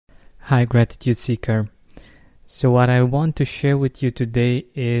Hi, Gratitude Seeker. So what I want to share with you today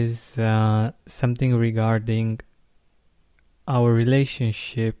is something regarding our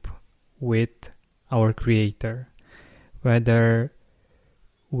relationship with our Creator. Whether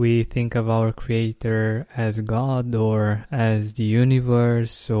we think of our Creator as God or as the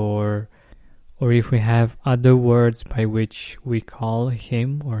universe, or if we have other words by which we call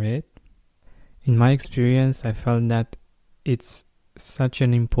Him or it. In my experience, I felt that it's such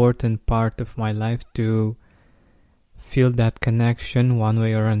an important part of my life to feel that connection one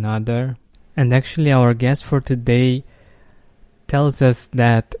way or another. And actually our guest for today tells us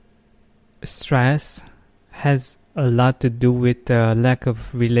that stress has a lot to do with a lack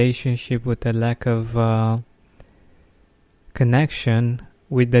of relationship, with a lack of connection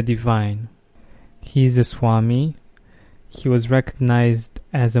with the divine. He's a Swami. He was recognized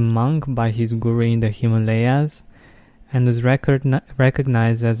as a monk by his guru in the Himalayas and was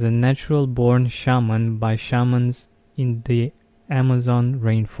recognized as a natural-born shaman by shamans in the Amazon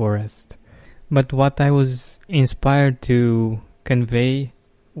rainforest. But what I was inspired to convey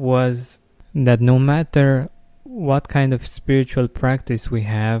was that no matter what kind of spiritual practice we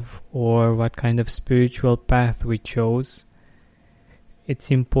have or what kind of spiritual path we chose,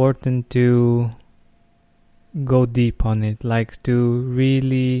 it's important to go deep on it, like to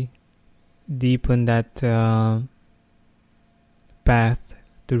really deepen that path,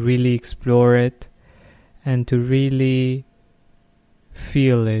 to really explore it, and to really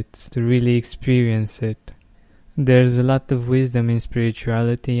feel it, to really experience it. There's a lot of wisdom in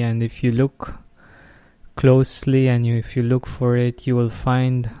spirituality, and if you look closely and if you look for it, you will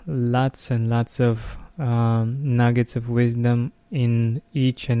find lots and lots of nuggets of wisdom in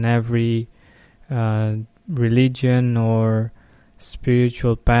each and every religion or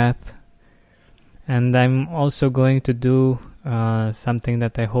spiritual path. And I'm also going to do something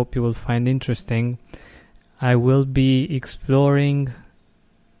that I hope you will find interesting. I will be exploring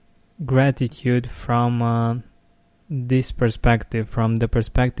gratitude from this perspective, from the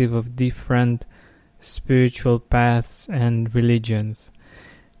perspective of different spiritual paths and religions.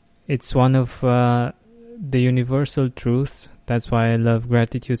 It's one of the universal truths. That's why I love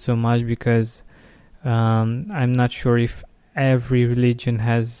gratitude so much, because I'm not sure if every religion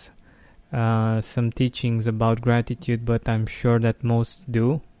has some teachings about gratitude, but I'm sure that most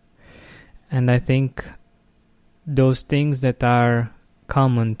do. And I think those things that are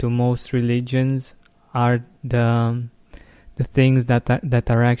common to most religions are the things that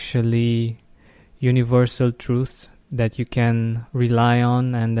are actually universal truths that you can rely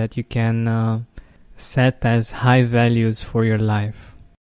on and that you can set as high values for your life.